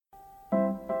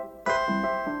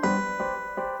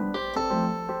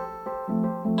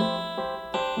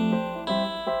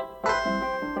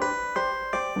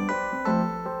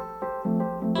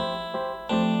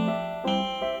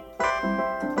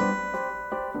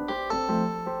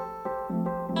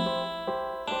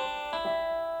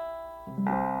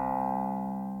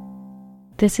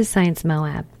This is Science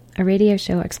Moab, a radio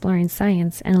show exploring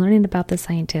science and learning about the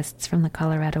scientists from the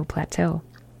Colorado Plateau.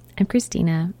 I'm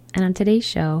Christina, and on today's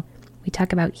show, we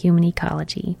talk about human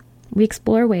ecology. We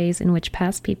explore ways in which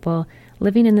past people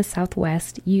living in the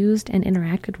Southwest used and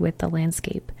interacted with the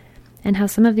landscape, and how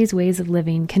some of these ways of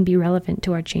living can be relevant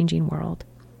to our changing world.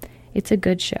 It's a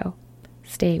good show.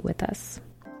 Stay with us.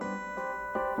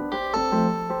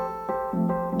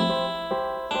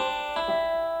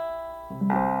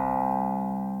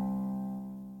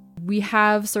 We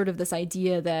have sort of this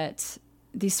idea that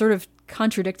these sort of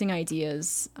contradicting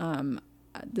ideas,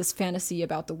 this fantasy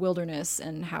about the wilderness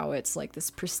and how it's like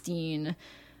this pristine,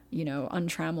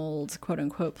 untrammeled, quote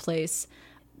unquote place.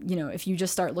 If you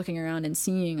just start looking around and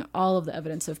seeing all of the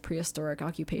evidence of prehistoric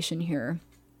occupation here,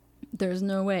 there's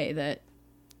no way that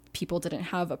people didn't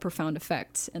have a profound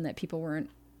effect and that people weren't,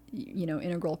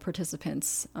 integral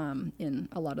participants in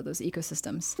a lot of those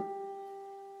ecosystems.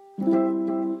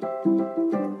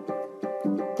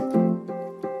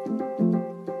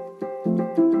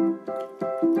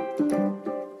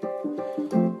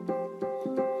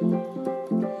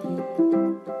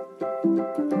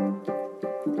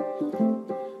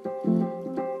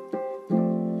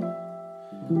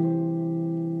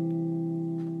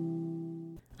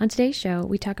 On today's show,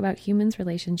 we talk about humans'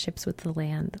 relationships with the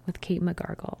land with Kate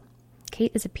McGargle.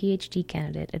 Kate is a PhD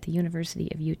candidate at the University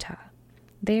of Utah.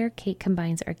 There, Kate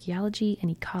combines archaeology and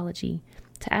ecology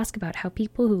to ask about how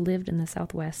people who lived in the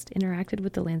Southwest interacted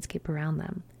with the landscape around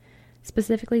them,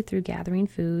 specifically through gathering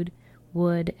food,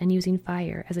 wood, and using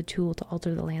fire as a tool to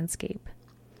alter the landscape.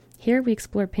 Here, we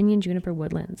explore pinyon juniper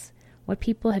woodlands, what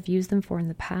people have used them for in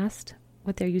the past,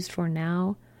 what they're used for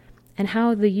now, and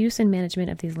how the use and management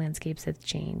of these landscapes has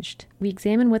changed. We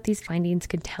examine what these findings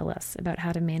could tell us about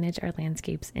how to manage our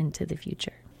landscapes into the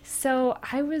future. So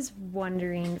I was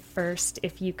wondering first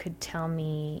if you could tell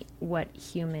me what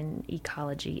human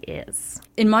ecology is.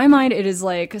 In my mind, it is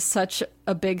like such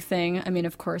a big thing. I mean,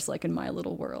 of course, like in my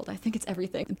little world, I think it's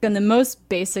everything. In the most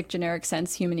basic generic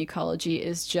sense, human ecology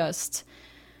is just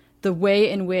the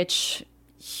way in which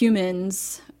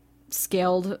humans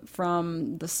scaled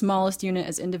from the smallest unit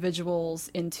as individuals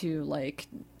into like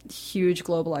huge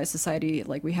globalized society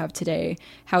like we have today,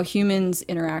 how humans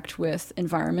interact with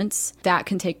environments. That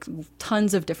can take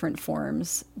tons of different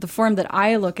forms. The form that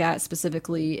I look at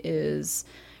specifically is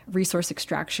resource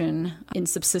extraction in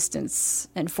subsistence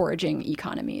and foraging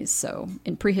economies. So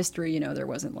in prehistory, there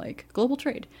wasn't like global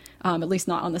trade, at least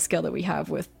not on the scale that we have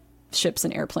with ships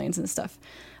and airplanes and stuff.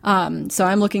 So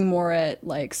I'm looking more at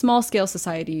like small scale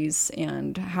societies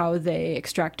and how they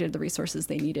extracted the resources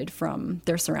they needed from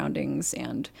their surroundings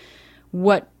and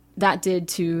what that did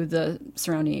to the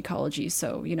surrounding ecology.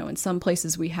 So, in some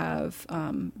places we have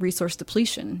resource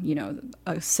depletion,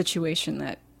 a situation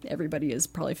that everybody is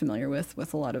probably familiar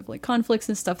with a lot of like conflicts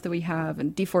and stuff that we have,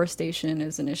 and deforestation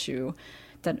is an issue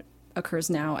that occurs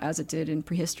now as it did in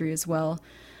prehistory as well.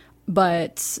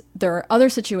 But there are other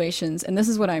situations, and this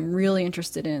is what I'm really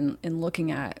interested in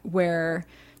looking at, where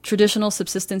traditional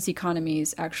subsistence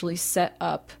economies actually set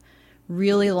up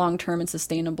really long-term and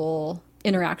sustainable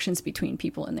interactions between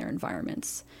people and their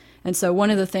environments. And so one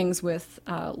of the things with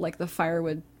like the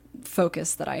firewood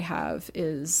focus that I have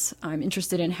is I'm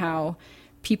interested in how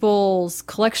people's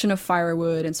collection of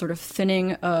firewood and sort of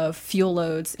thinning of fuel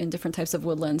loads in different types of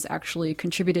woodlands actually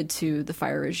contributed to the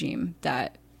fire regime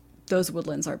that those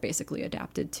woodlands are basically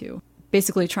adapted to.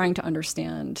 Basically trying to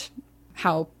understand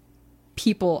how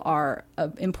people are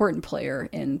an important player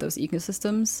in those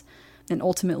ecosystems, and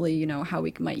ultimately, how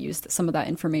we might use some of that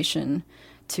information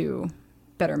to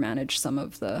better manage some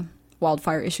of the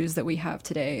wildfire issues that we have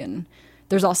today. And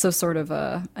there's also sort of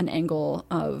an angle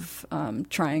of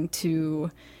trying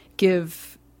to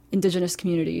give indigenous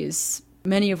communities,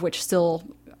 many of which still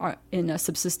are in a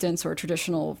subsistence or a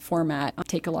traditional format,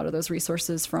 take a lot of those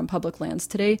resources from public lands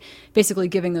today, basically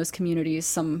giving those communities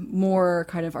some more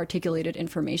kind of articulated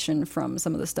information from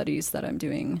some of the studies that I'm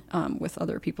doing with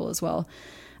other people as well,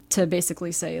 to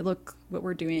basically say, look, what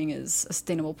we're doing is a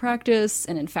sustainable practice,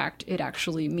 and in fact, it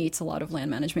actually meets a lot of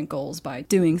land management goals by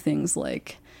doing things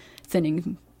like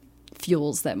thinning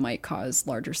fuels that might cause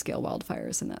larger scale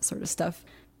wildfires and that sort of stuff.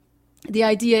 The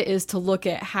idea is to look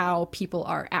at how people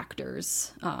are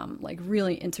actors, like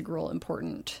really integral,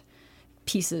 important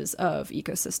pieces of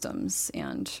ecosystems.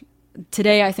 And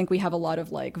today, I think we have a lot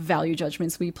of like value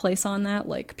judgments we place on that,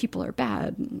 like people are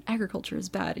bad and agriculture is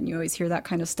bad, and you always hear that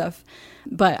kind of stuff.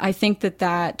 But I think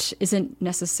that isn't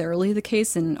necessarily the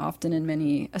case, and often in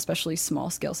many, especially small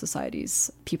scale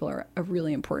societies, people are a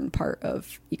really important part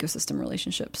of ecosystem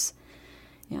relationships.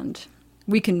 And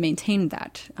we can maintain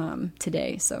that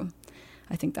today. So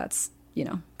I think that's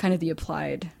kind of the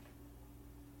applied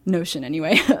notion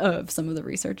anyway of some of the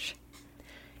research.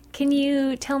 Can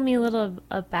you tell me a little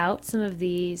about some of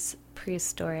these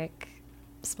prehistoric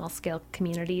small-scale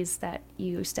communities that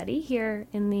you study here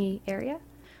in the area?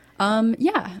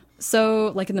 Yeah.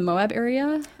 So like in the Moab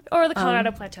area? Or the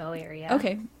Colorado Plateau area.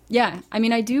 Okay. Yeah. I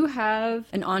mean, I do have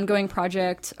an ongoing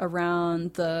project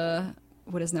around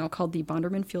what is now called the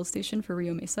Bonderman Field Station for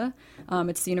Rio Mesa.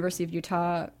 It's the University of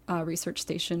Utah research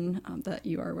station that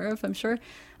you are aware of, I'm sure,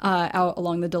 out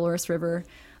along the Dolores River.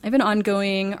 I have an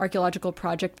ongoing archaeological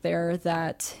project there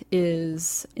that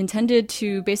is intended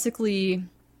to basically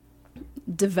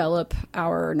develop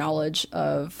our knowledge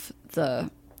of the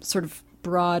sort of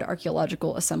broad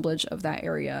archaeological assemblage of that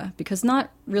area, because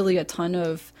not really a ton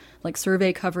of like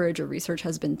survey coverage or research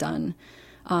has been done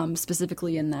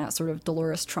specifically in that sort of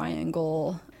Dolores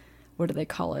Triangle. What do they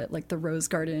call it? Like the Rose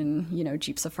Garden,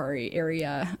 Jeep Safari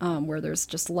area, where there's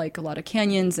just like a lot of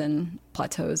canyons and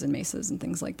plateaus and mesas and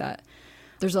things like that.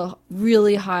 There's a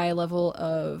really high level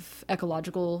of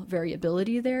ecological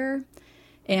variability there.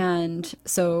 And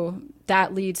so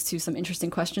that leads to some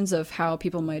interesting questions of how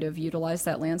people might have utilized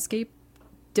that landscape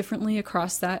differently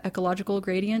across that ecological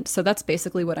gradient. So that's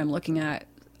basically what I'm looking at,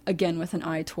 again, with an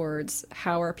eye towards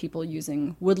how are people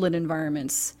using woodland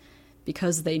environments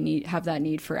because they have that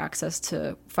need for access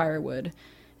to firewood.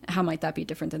 How might that be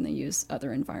different than they use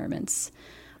other environments?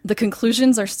 The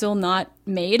conclusions are still not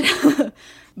made,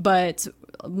 but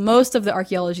most of the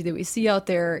archaeology that we see out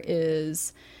there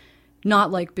is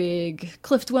not like big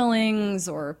cliff dwellings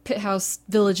or pit house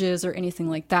villages or anything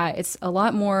like that. It's a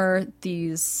lot more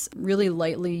these really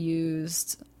lightly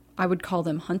used, I would call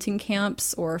them hunting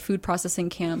camps or food processing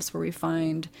camps, where we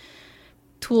find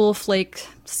tool flake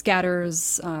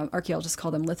scatters. Archaeologists call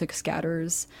them lithic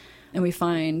scatters. And we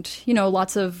find,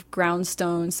 lots of ground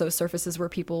stones, so surfaces where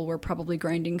people were probably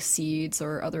grinding seeds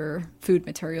or other food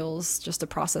materials just to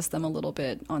process them a little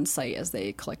bit on site as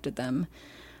they collected them.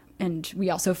 And we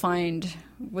also find,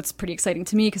 what's pretty exciting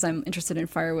to me because I'm interested in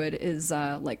firewood, is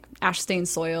like ash-stained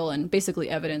soil and basically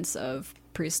evidence of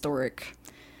prehistoric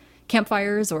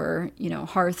campfires or,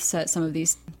 hearths at some of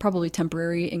these probably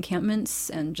temporary encampments,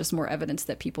 and just more evidence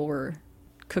that people were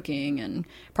cooking and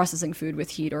processing food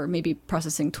with heat, or maybe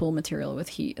processing tool material with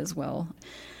heat as well.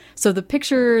 So the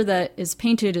picture that is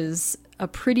painted is a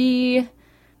pretty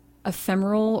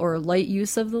ephemeral or light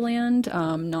use of the land,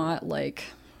 not like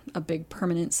a big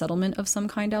permanent settlement of some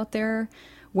kind out there.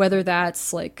 Whether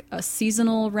that's like a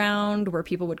seasonal round where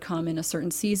people would come in a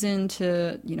certain season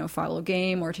to, follow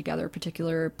game or to gather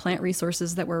particular plant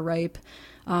resources that were ripe,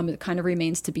 it kind of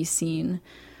remains to be seen.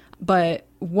 But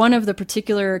one of the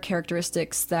particular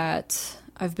characteristics that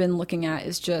I've been looking at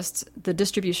is just the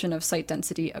distribution of site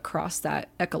density across that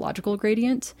ecological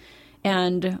gradient.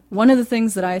 And one of the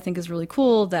things that I think is really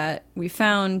cool that we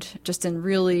found just in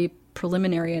really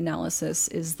preliminary analysis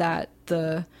is that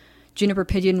the juniper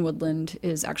pigeon woodland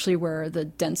is actually where the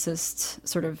densest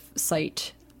sort of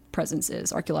site presence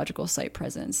is, archaeological site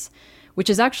presence, which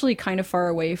is actually kind of far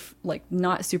away, like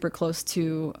not super close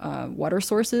to water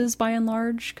sources by and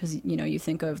large, because, you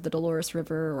think of the Dolores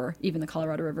River or even the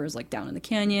Colorado River is like down in the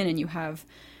canyon, and you have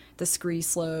the scree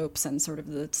slopes and sort of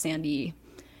the sandy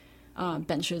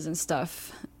benches and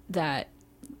stuff that,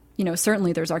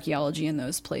 certainly there's archaeology in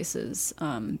those places.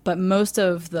 But most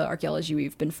of the archaeology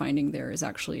we've been finding there is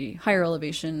actually higher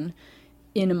elevation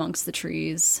in amongst the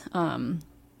trees. And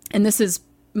this is,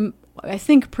 I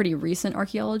think, pretty recent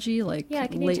archaeology, like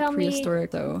late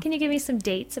prehistoric. Can you give me some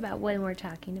dates about when we're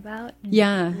talking about?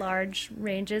 Yeah. Large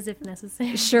ranges, if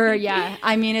necessary. Sure, yeah.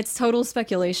 I mean, it's total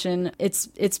speculation. It's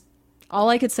all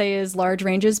I could say is large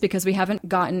ranges because we haven't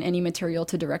gotten any material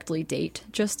to directly date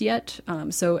just yet.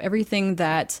 So everything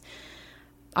that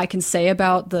I can say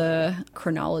about the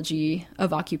chronology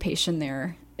of occupation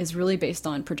there is really based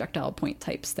on projectile point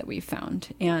types that we've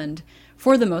found. And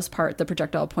for the most part, the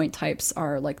projectile point types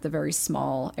are like the very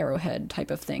small arrowhead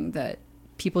type of thing that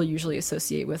people usually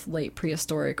associate with late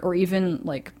prehistoric or even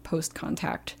like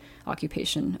post-contact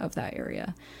occupation of that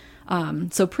area.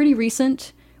 So pretty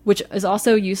recent, which is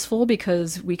also useful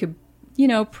because we could,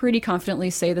 pretty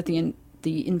confidently say that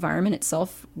the environment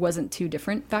itself wasn't too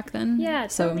different back then. Yeah,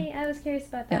 tell me. I was curious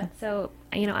about that. Yeah. So,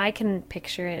 I can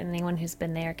picture it, and anyone who's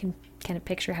been there can kind of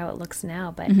picture how it looks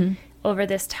now. But over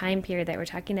this time period that we're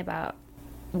talking about,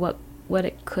 what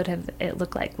it could have it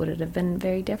looked like? Would it have been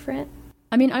very different?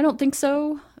 I mean, I don't think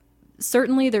so.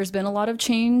 Certainly, there's been a lot of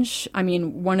change. I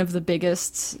mean, one of the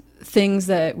biggest things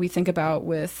that we think about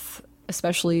with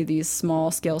especially these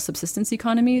small-scale subsistence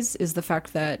economies is the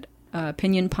fact that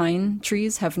pinyon pine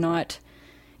trees have not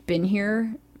been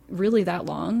here really that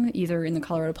long, either in the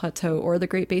Colorado Plateau or the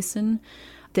Great Basin.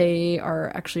 They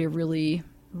are actually a really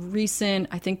recent,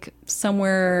 I think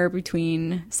somewhere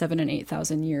between 7,000 and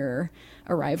 8,000 year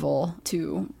arrival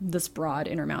to this broad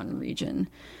Intermountain region.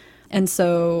 And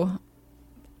so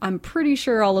I'm pretty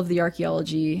sure all of the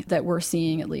archaeology that we're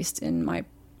seeing, at least in my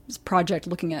project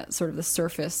looking at sort of the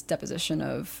surface deposition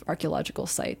of archaeological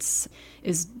sites,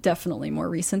 is definitely more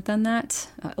recent than that.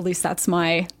 At least that's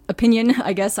my opinion.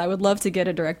 I guess I would love to get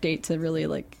a direct date to really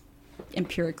like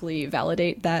empirically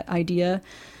validate that idea.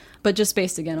 But just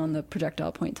based again on the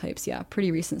projectile point types, yeah,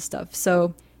 pretty recent stuff.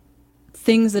 So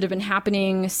things that have been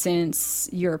happening since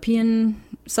European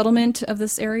settlement of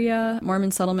this area,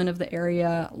 Mormon settlement of the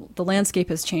area, the landscape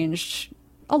has changed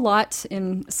a lot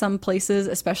in some places,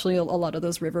 especially a lot of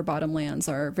those river bottom lands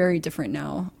are very different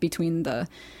now between the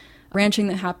ranching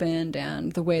that happened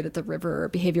and the way that the river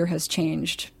behavior has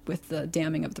changed with the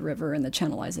damming of the river and the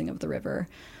channelizing of the river.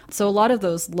 So a lot of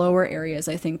those lower areas,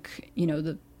 I think, you know,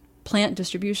 the plant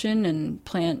distribution and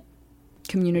plant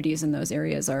communities in those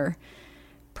areas are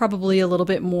probably a little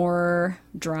bit more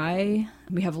dry.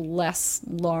 We have less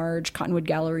large cottonwood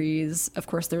galleries. Of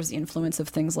course, there's the influence of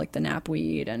things like the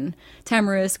knapweed and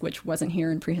tamarisk, which wasn't here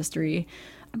in prehistory.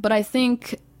 But I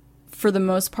think for the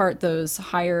most part, those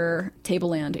higher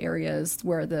tableland areas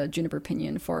where the juniper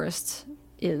pinyon forest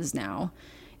is now,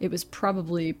 it was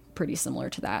probably pretty similar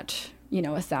to that, you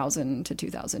know, 1,000 to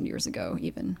 2,000 years ago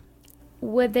even.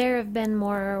 Would there have been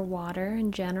more water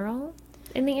in general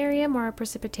in the area, more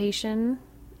precipitation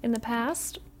in the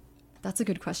past? That's a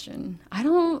good question.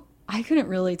 I couldn't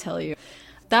really tell you.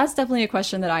 That's definitely a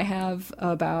question that I have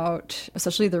about,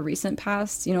 especially the recent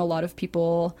past. You know, a lot of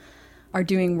people are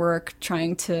doing work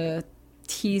trying to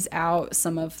tease out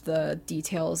some of the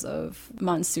details of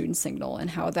monsoon signal and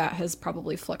how that has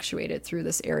probably fluctuated through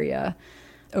this area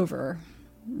over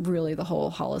really the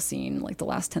whole Holocene, like the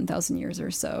last 10,000 years or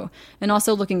so. And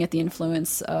also looking at the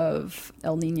influence of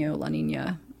El Nino, La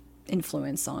Nina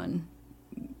influence on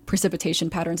precipitation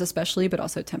patterns especially, but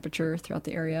also temperature throughout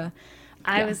the area.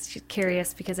 I was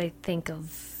curious because I think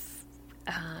of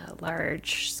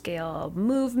large-scale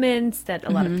movements that a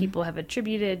lot of people have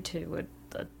attributed to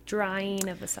the drying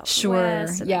of the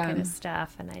Southwest and that kind of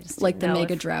stuff. And I just like the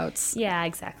mega droughts. Yeah,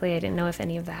 exactly. I didn't know if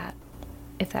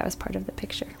that was part of the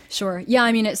picture. Sure. Yeah,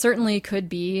 I mean, it certainly could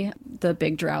be the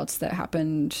big droughts that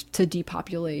happened to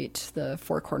depopulate the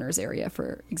Four Corners area,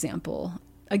 for example.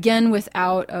 Again,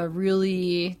 without a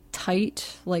really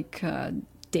tight,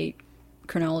 date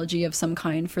chronology of some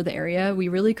kind for the area, we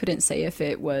really couldn't say if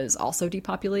it was also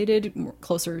depopulated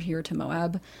closer here to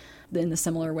Moab in the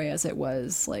similar way as it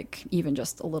was, like, even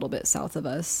just a little bit south of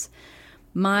us.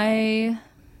 My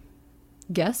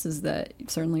guess is that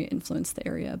it certainly influenced the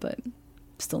area, but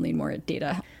still need more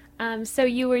data. So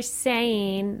you were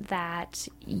saying that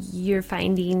your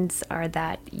findings are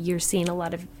that you're seeing a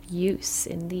lot of use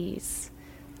in these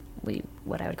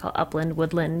what I would call upland,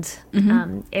 woodland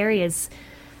areas.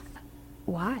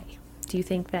 Why do you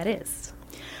think that is?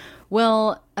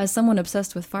 Well, as someone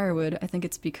obsessed with firewood, I think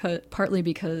it's partly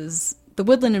because the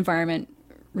woodland environment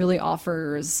really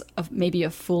offers maybe a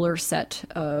fuller set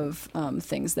of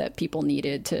things that people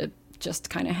needed to just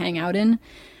kind of hang out in.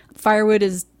 Firewood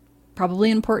is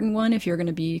probably an important one if you're going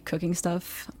to be cooking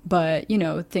stuff, but, you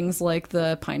know, things like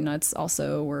the pine nuts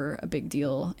also were a big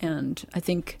deal. And I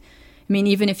think, I mean,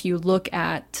 even if you look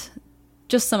at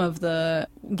just some of the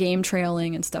game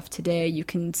trailing and stuff today, you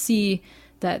can see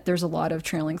that there's a lot of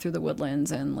trailing through the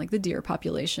woodlands and like the deer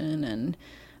population and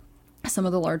some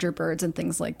of the larger birds and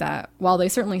things like that. While they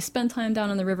certainly spend time down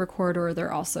in the river corridor,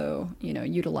 they're also, you know,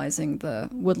 utilizing the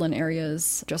woodland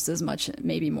areas just as much,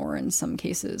 maybe more in some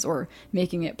cases, or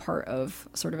making it part of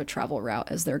sort of a travel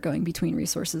route as they're going between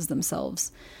resources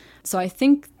themselves. So I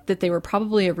think that they were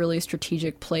probably a really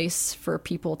strategic place for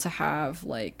people to have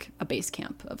like a base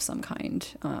camp of some kind,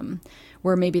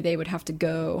 where maybe they would have to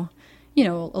go, you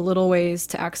know, a little ways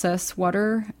to access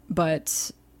water, but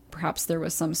perhaps there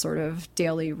was some sort of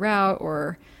daily route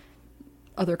or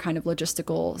other kind of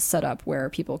logistical setup where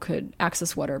people could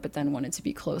access water, but then wanted to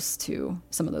be close to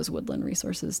some of those woodland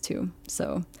resources too.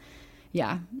 So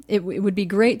yeah, it would be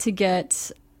great to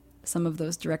get some of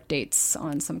those direct dates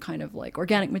on some kind of like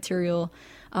organic material.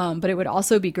 But it would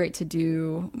also be great to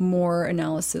do more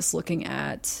analysis looking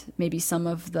at maybe some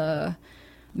of the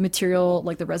material,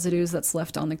 like the residues that's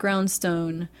left on the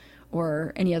groundstone,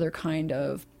 or any other kind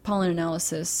of pollen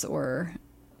analysis, or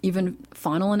even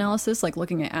faunal analysis, like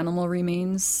looking at animal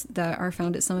remains that are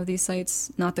found at some of these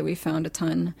sites. Not that we found a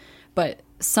ton, but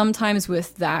sometimes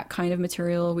with that kind of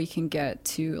material, we can get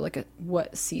to like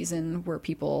what season were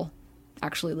people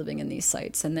actually living in these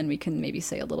sites. And then we can maybe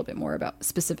say a little bit more about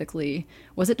specifically,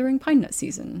 was it during pine nut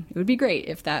season? It would be great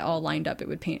if that all lined up. It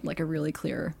would paint like a really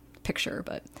clear picture.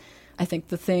 But I think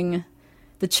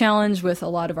the challenge with a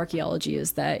lot of archaeology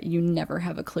is that you never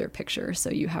have a clear picture. So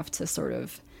you have to sort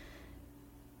of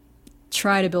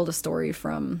try to build a story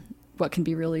from what can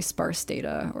be really sparse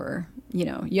data, or, you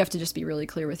know, you have to just be really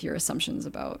clear with your assumptions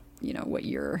about, you know, what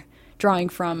you're drawing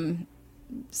from,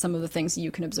 some of the things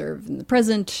you can observe in the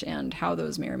present and how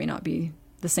those may or may not be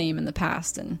the same in the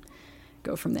past, and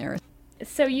go from there.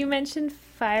 So you mentioned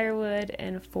firewood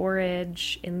and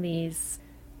forage in these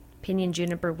pinyon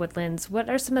juniper woodlands. What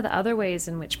are some of the other ways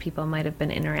in which people might have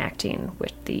been interacting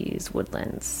with these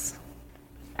woodlands?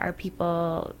 Are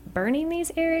people burning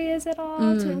these areas at all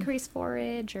to increase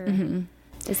forage, or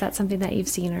is that something that you've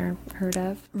seen or heard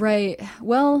of? Right.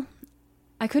 Well,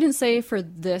 I couldn't say for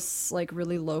this like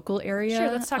really local area.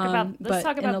 Sure, let's talk about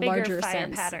bigger larger fire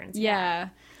sense. patterns. Yeah.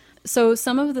 So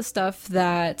some of the stuff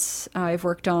that I've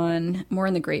worked on more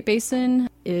in the Great Basin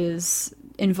is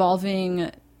involving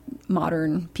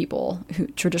modern people,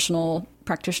 traditional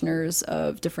practitioners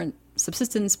of different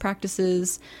subsistence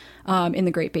practices in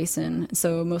the Great Basin.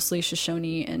 So mostly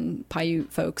Shoshone and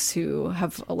Paiute folks who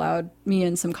have allowed me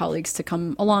and some colleagues to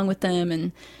come along with them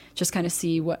and just kind of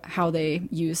see how they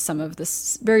use some of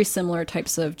this very similar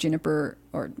types of juniper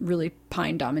or really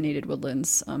pine-dominated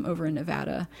woodlands over in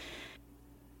Nevada.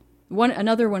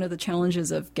 Another one of the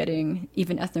challenges of getting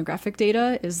even ethnographic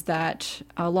data is that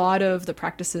a lot of the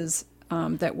practices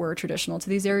that were traditional to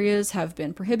these areas have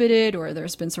been prohibited, or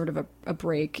there's been sort of a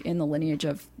break in the lineage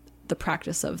of the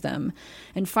practice of them.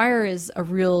 And fire is a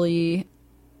really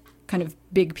kind of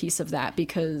big piece of that,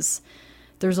 because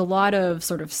there's a lot of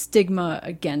sort of stigma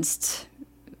against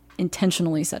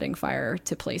intentionally setting fire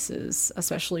to places,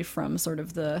 especially from sort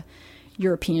of the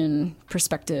European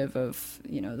perspective of,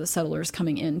 you know, the settlers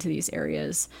coming into these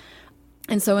areas.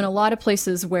 And so in a lot of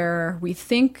places where we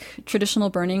think traditional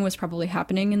burning was probably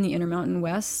happening in the Intermountain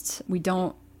West, we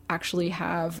don't actually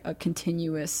have a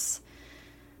continuous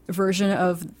version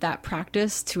of that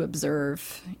practice to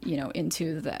observe, you know,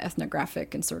 into the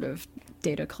ethnographic and sort of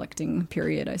data collecting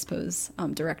period, I suppose,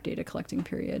 direct data collecting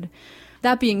period.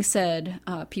 That being said,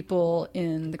 people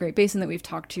in the Great Basin that we've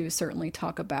talked to certainly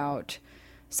talk about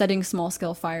setting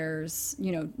small-scale fires, you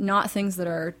know, not things that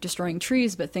are destroying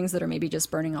trees, but things that are maybe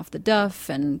just burning off the duff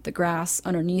and the grass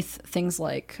underneath things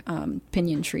like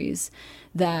pinyon trees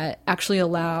that actually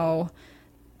allow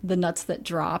the nuts that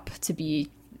drop to be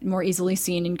more easily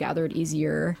seen and gathered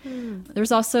easier.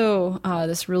 There's also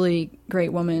this really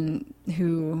great woman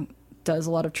who does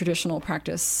a lot of traditional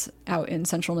practice out in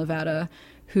central Nevada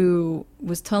who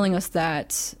was telling us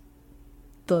that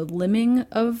the limbing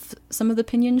of some of the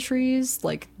pinyon trees,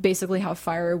 like basically how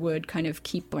fire would kind of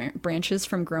keep branches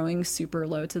from growing super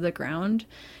low to the ground,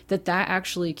 that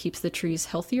actually keeps the trees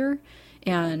healthier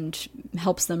and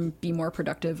helps them be more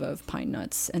productive of pine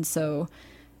nuts. And so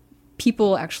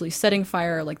people actually setting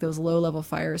fire, like those low-level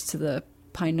fires to the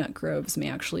pine nut groves, may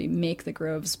actually make the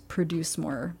groves produce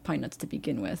more pine nuts to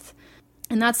begin with.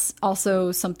 And that's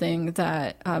also something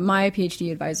that my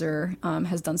PhD advisor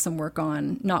has done some work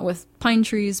on, not with pine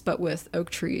trees, but with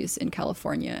oak trees in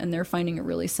California. And they're finding a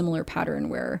really similar pattern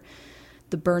where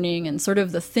the burning and sort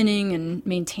of the thinning and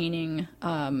maintaining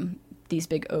these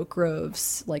big oak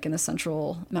groves, like in the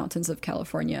central mountains of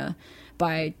California,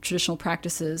 by traditional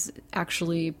practices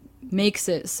actually makes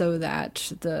it so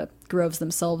that the groves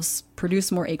themselves produce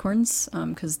more acorns,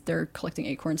 because they're collecting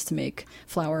acorns to make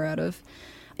flour out of.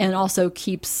 And also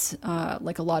keeps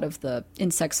like a lot of the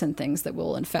insects and things that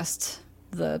will infest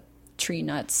the tree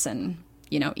nuts and,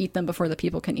 you know, eat them before the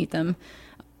people can eat them.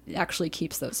 It actually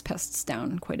keeps those pests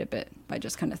down quite a bit by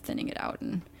just kind of thinning it out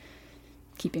and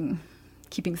keeping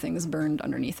things burned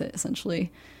underneath it,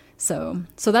 essentially. So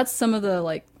that's some of the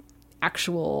like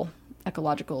actual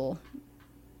ecological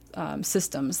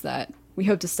systems that we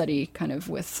hope to study kind of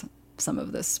with some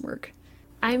of this work.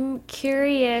 I'm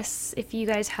curious if you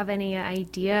guys have any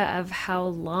idea of how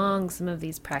long some of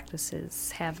these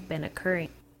practices have been occurring.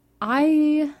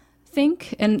 I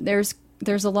think, and there's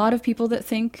a lot of people that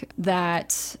think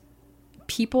that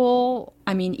people,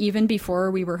 I mean, even before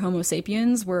we were Homo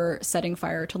sapiens, were setting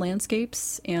fire to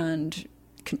landscapes and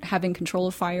having control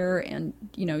of fire and,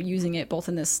 you know, using it both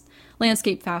in this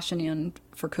landscape fashion and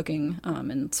for cooking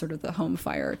and sort of the home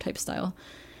fire type style.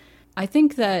 I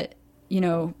think that, you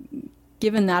know,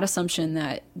 given that assumption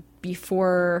that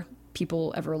before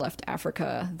people ever left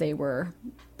Africa, they were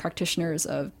practitioners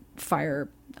of fire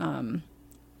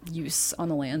use on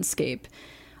the landscape,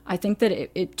 I think that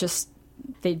it just,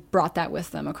 they brought that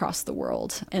with them across the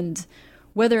world. And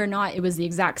Whether or not it was the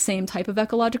exact same type of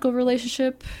ecological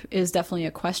relationship is definitely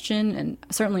a question, and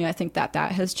certainly I think that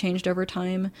that has changed over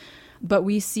time. But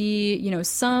we see,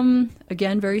 some,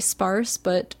 again, very sparse,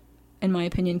 but in my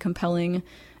opinion, compelling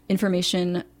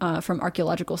information from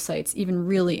archaeological sites, even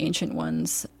really ancient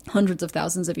ones, hundreds of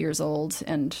thousands of years old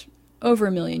and over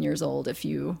 1 million years old if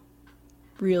you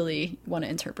really want to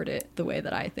interpret it the way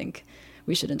that I think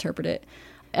we should interpret it.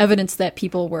 Evidence that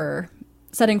people were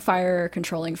setting fire,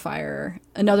 controlling fire.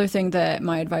 Another thing that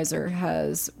my advisor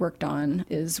has worked on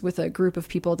is with a group of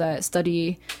people that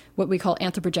study what we call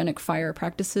anthropogenic fire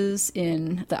practices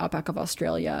in the outback of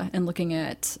Australia, and looking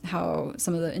at how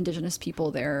some of the indigenous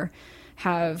people there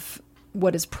have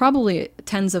what is probably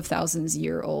tens of thousands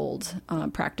year old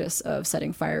practice of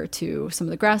setting fire to some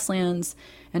of the grasslands,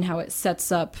 and how it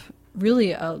sets up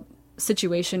really a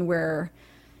situation where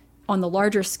on the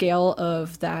larger scale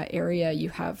of that area, you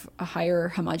have a higher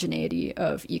homogeneity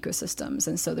of ecosystems.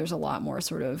 And so there's a lot more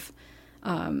sort of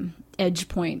edge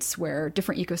points where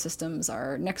different ecosystems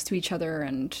are next to each other,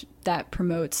 and that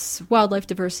promotes wildlife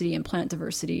diversity and plant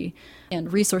diversity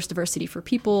and resource diversity for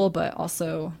people, but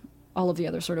also all of the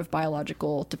other sort of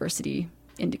biological diversity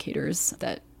indicators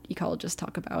that ecologists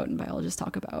talk about and biologists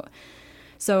talk about.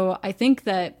 So I think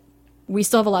that we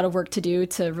still have a lot of work to do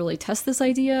to really test this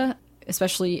idea,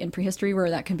 especially in prehistory, where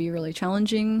that can be really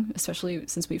challenging, especially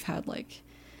since we've had like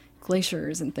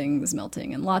glaciers and things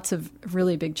melting and lots of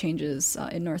really big changes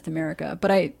in North America.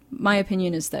 But my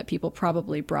opinion is that people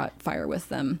probably brought fire with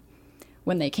them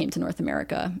when they came to North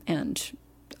America, and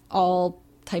all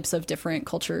types of different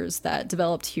cultures that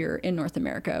developed here in North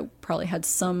America probably had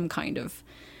some kind of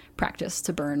practice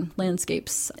to burn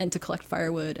landscapes and to collect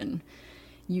firewood and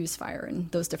use fire in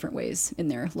those different ways in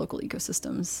their local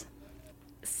ecosystems.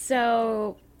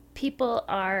 So people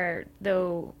are,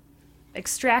 though,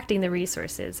 extracting the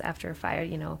resources after a fire.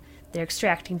 They're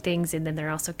extracting things, and then they're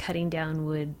also cutting down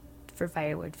wood for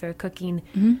firewood for cooking.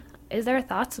 Mm-hmm. Is there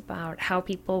thoughts about how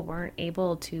people weren't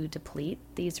able to deplete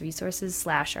these resources, /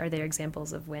 are there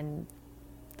examples of when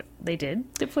they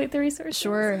did deplete the resources?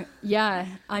 Sure. Yeah.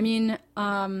 I mean,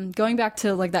 going back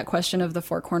to like that question of the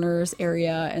Four Corners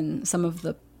area and some of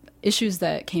the issues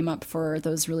that came up for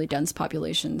those really dense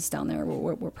populations down there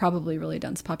were probably really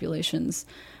dense populations.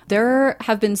 There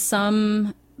have been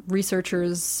some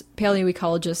researchers,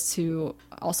 paleoecologists, who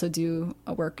also do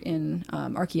work in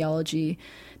archaeology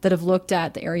that have looked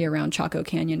at the area around Chaco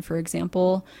Canyon, for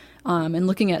example, and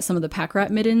looking at some of the pack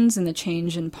rat middens and the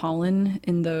change in pollen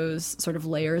in those sort of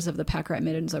layers of the pack rat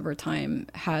middens over time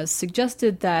has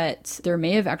suggested that there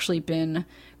may have actually been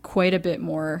quite a bit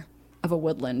more of a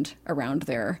woodland around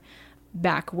there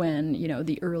back when,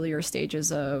 the earlier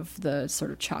stages of the sort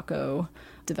of Chaco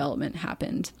development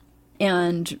happened.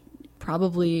 And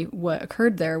probably what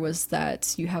occurred there was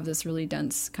that you have this really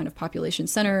dense kind of population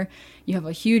center, you have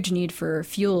a huge need for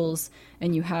fuels,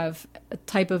 and you have a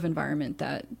type of environment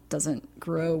that doesn't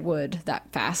grow wood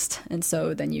that fast. And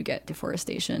so then you get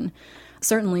deforestation.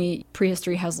 Certainly,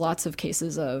 prehistory has lots of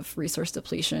cases of resource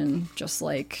depletion, just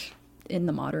like in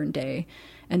the modern day.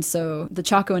 And so the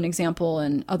Chaco, an example,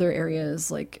 and other areas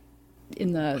like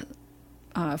in the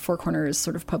Four Corners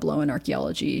sort of Puebloan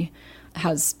archaeology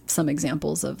has some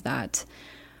examples of that.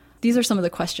 These are some of the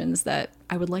questions that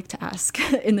I would like to ask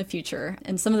in the future,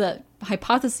 and some of the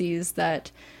hypotheses that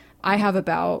I have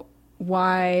about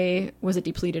why was it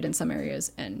depleted in some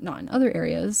areas and not in other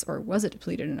areas, or was it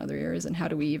depleted in other areas, and how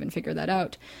do we even figure that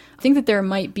out? I think that there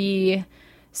might be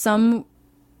some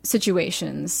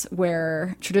situations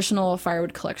where traditional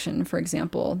firewood collection, for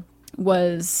example,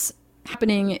 was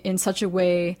happening in such a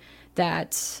way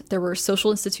that there were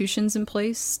social institutions in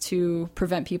place to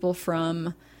prevent people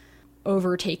from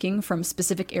overtaking from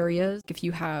specific areas. If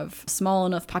you have a small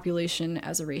enough population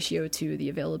as a ratio to the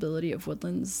availability of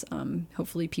woodlands,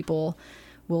 hopefully people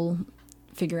will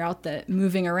figure out that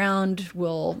moving around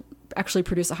will actually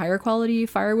produce a higher quality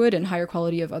firewood and higher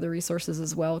quality of other resources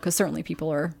as well, because certainly people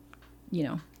are,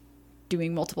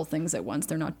 doing multiple things at once.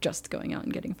 They're not just going out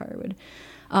and getting firewood.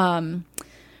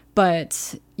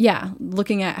 But yeah,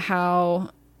 looking at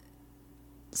how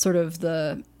sort of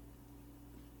the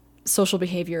social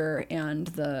behavior and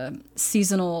the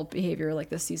seasonal behavior, like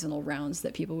the seasonal rounds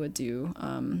that people would do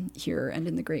here and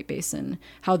in the Great Basin,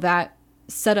 how that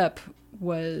setup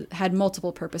had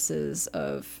multiple purposes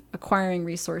of acquiring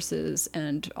resources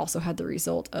and also had the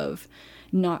result of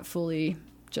not fully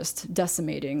just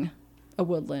decimating a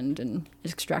woodland and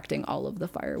extracting all of the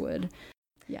firewood.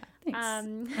 Yeah,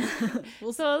 thanks.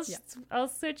 I'll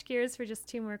switch gears for just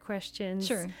 2 more questions.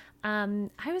 Sure. I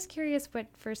was curious what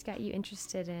first got you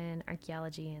interested in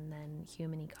archaeology and then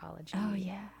human ecology. Oh,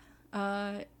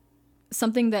 yeah.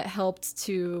 something that helped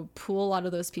to pull a lot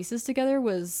of those pieces together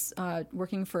was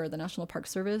working for the National Park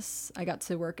Service. I got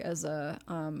to work as a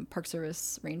Park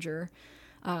Service ranger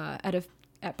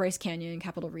at Bryce Canyon,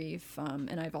 Capitol Reef,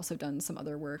 and I've also done some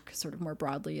other work sort of more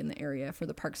broadly in the area for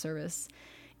the Park Service.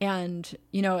 And,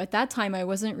 you know, at that time I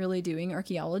wasn't really doing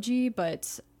archaeology,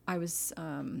 but I was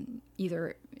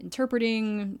either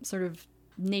interpreting sort of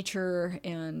nature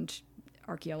and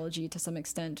archaeology to some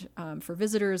extent for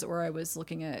visitors, or I was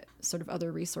looking at sort of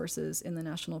other resources in the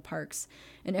national parks.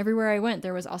 And everywhere I went,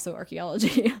 there was also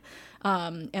archaeology.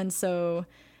 And so,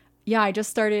 yeah, I just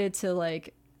started to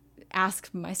like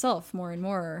ask myself more and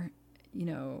more, you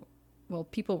know, well,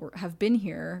 people have been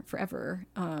here forever,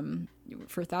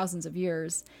 for thousands of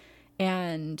years.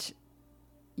 And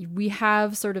we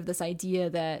have sort of this idea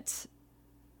that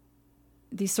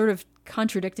these sort of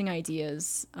contradicting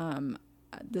ideas,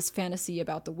 this fantasy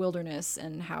about the wilderness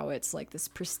and how it's like this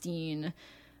pristine,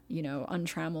 you know,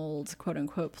 untrammeled, quote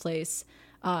unquote, place.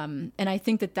 And I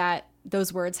think that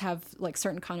those words have like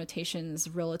certain connotations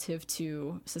relative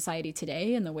to society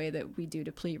today and the way that we do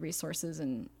deplete resources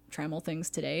and trammel things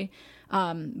today.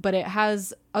 But it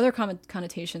has other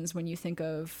connotations when you think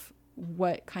of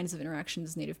what kinds of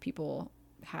interactions Native people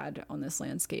had on this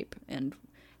landscape and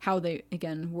how they,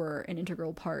 again, were an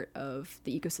integral part of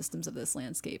the ecosystems of this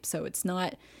landscape. So it's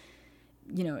not,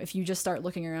 you know, if you just start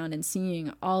looking around and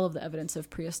seeing all of the evidence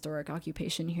of prehistoric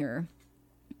occupation here,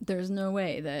 there's no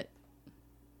way that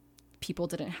people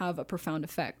didn't have a profound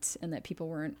effect and that people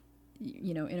weren't,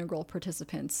 you know, integral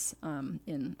participants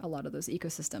in a lot of those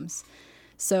ecosystems.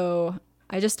 So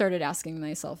I just started asking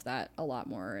myself that a lot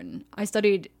more. And I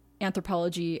studied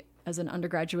anthropology as an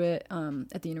undergraduate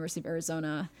at the University of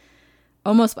Arizona,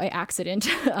 almost by accident,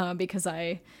 because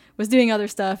I was doing other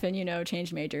stuff and, you know,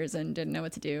 changed majors and didn't know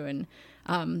what to do.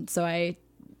 And so I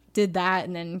did that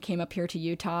and then came up here to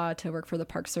Utah to work for the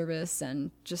Park Service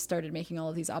and just started making all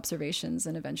of these observations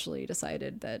and eventually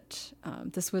decided that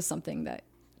this was something that,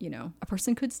 you know, a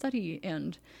person could study,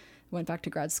 and went back to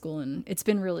grad school. And it's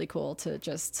been really cool to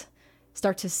just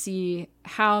start to see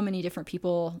how many different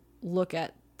people look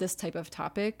at this type of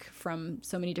topic from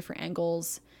so many different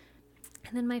angles.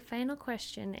 And then my final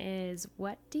question is,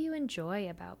 what do you enjoy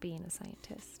about being a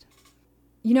scientist?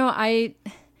 You know,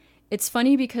 it's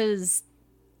funny because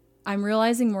I'm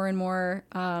realizing more and more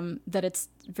that it's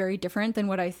very different than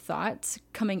what I thought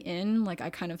coming in. Like, I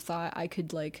kind of thought I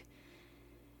could like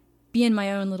be in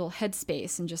my own little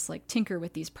headspace and just like tinker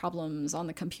with these problems on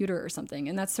the computer or something.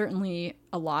 And that's certainly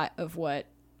a lot of what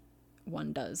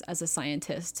one does as a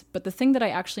scientist. But the thing that I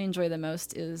actually enjoy the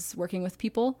most is working with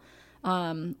people.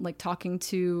 Like talking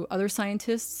to other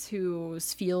scientists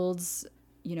whose fields,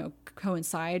 you know,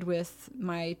 coincide with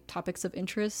my topics of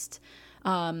interest.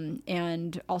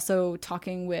 And also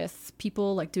talking with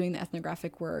people, like doing the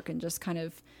ethnographic work and just kind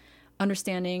of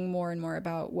understanding more and more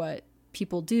about what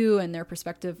people do and their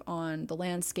perspective on the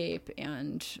landscape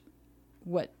and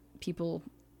what people,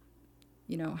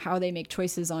 you know, how they make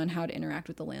choices on how to interact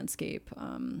with the landscape.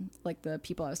 Like the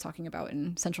people I was talking about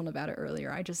in Central Nevada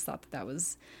earlier, I just thought that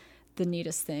was the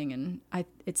neatest thing. And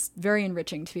it's very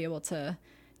enriching to be able to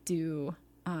do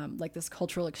like this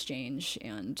cultural exchange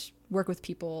and work with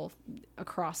people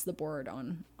across the board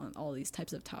on all these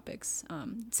types of topics.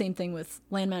 Same thing with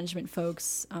land management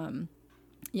folks.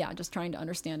 Yeah, just trying to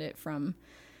understand it from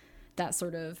that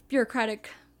sort of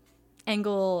bureaucratic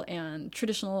angle and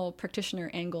traditional practitioner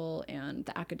angle and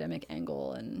the academic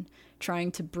angle, and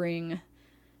trying to bring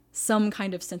some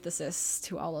kind of synthesis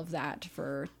to all of that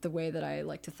for the way that I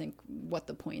like to think what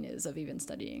the point is of even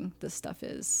studying this stuff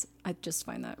is. I just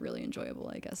find that really enjoyable,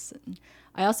 I guess. And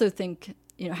I also think,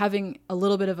 you know, having a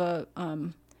little bit of a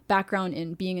background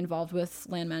in being involved with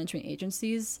land management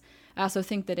agencies, I also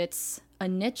think that it's a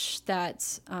niche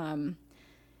that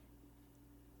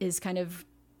is kind of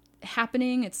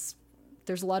happening.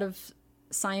 There's a lot of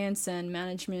science and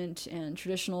management and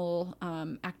traditional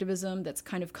activism that's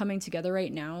kind of coming together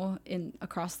right now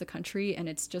across the country, and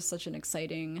it's just such an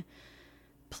exciting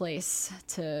place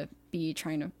to be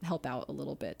trying to help out a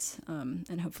little bit,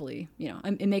 and hopefully, you know,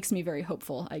 it makes me very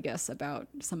hopeful, I guess, about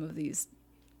some of these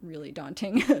really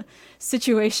daunting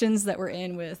situations that we're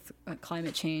in with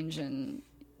climate change and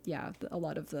a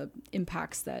lot of the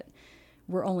impacts that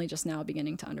we're only just now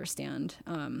beginning to understand.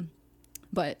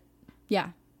 But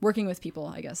yeah, working with people,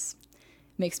 I guess,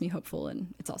 makes me hopeful,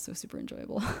 and it's also super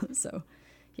enjoyable. So,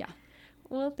 yeah.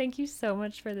 Well, thank you so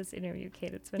much for this interview,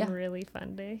 Kate. It's been really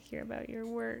fun to hear about your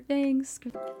work. Thanks.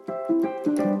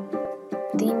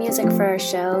 Theme music for our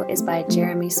show is by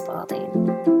Jeremy Spalding.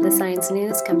 The Science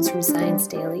News comes from Science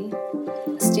Daily.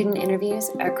 Student interviews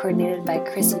are coordinated by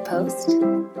Chrissy Post,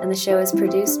 and the show is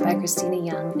produced by Christina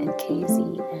Young and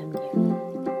KZMU.